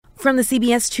From the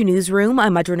CBS 2 newsroom,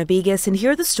 I'm Madrona Begas, and here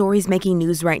are the stories making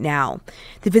news right now.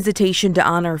 The visitation to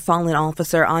honor fallen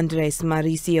officer Andres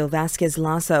Mauricio Vasquez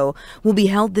Lasso will be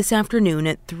held this afternoon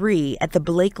at 3 at the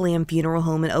Blake Lamb Funeral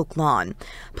Home in Oak Lawn.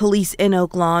 Police in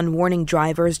Oak Lawn warning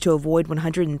drivers to avoid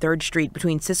 103rd Street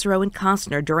between Cicero and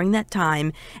Costner during that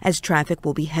time, as traffic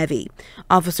will be heavy.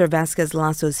 Officer Vasquez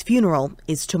Lasso's funeral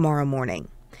is tomorrow morning.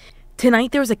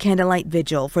 Tonight, there's a candlelight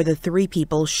vigil for the 3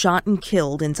 people shot and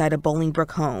killed inside a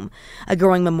Bolingbrook home. A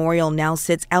growing memorial now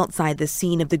sits outside the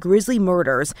scene of the grisly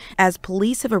murders as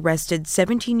police have arrested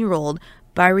 17-year-old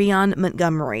Byron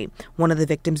Montgomery, one of the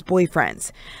victim's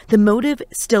boyfriends. The motive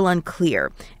still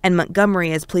unclear, and Montgomery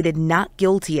has pleaded not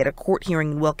guilty at a court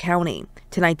hearing in Will County.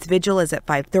 Tonight's vigil is at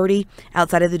 5:30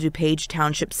 outside of the DuPage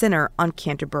Township Center on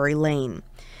Canterbury Lane.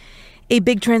 A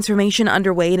big transformation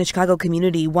underway in a Chicago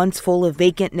community once full of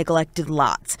vacant, neglected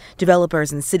lots.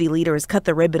 Developers and city leaders cut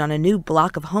the ribbon on a new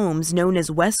block of homes known as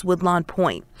West Woodlawn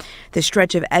Point. The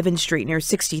stretch of Evans Street near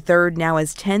 63rd now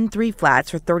has 10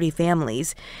 3-flats for 30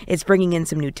 families. It's bringing in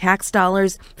some new tax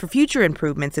dollars for future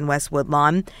improvements in West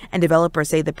Woodlawn, and developers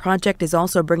say the project is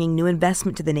also bringing new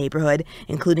investment to the neighborhood,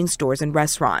 including stores and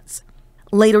restaurants.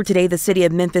 Later today, the city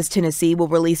of Memphis, Tennessee will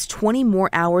release 20 more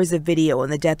hours of video on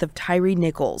the death of Tyree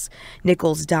Nichols.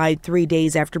 Nichols died 3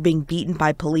 days after being beaten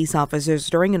by police officers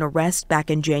during an arrest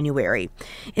back in January.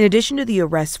 In addition to the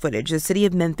arrest footage, the city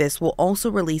of Memphis will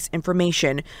also release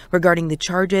information regarding the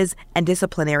charges and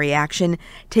disciplinary action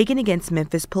taken against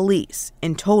Memphis police.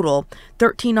 In total,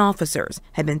 13 officers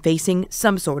have been facing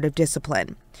some sort of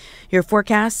discipline. Your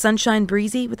forecast: sunshine,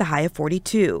 breezy with a high of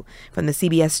 42. From the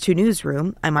CBS 2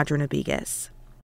 newsroom, I'm Madrona Begas.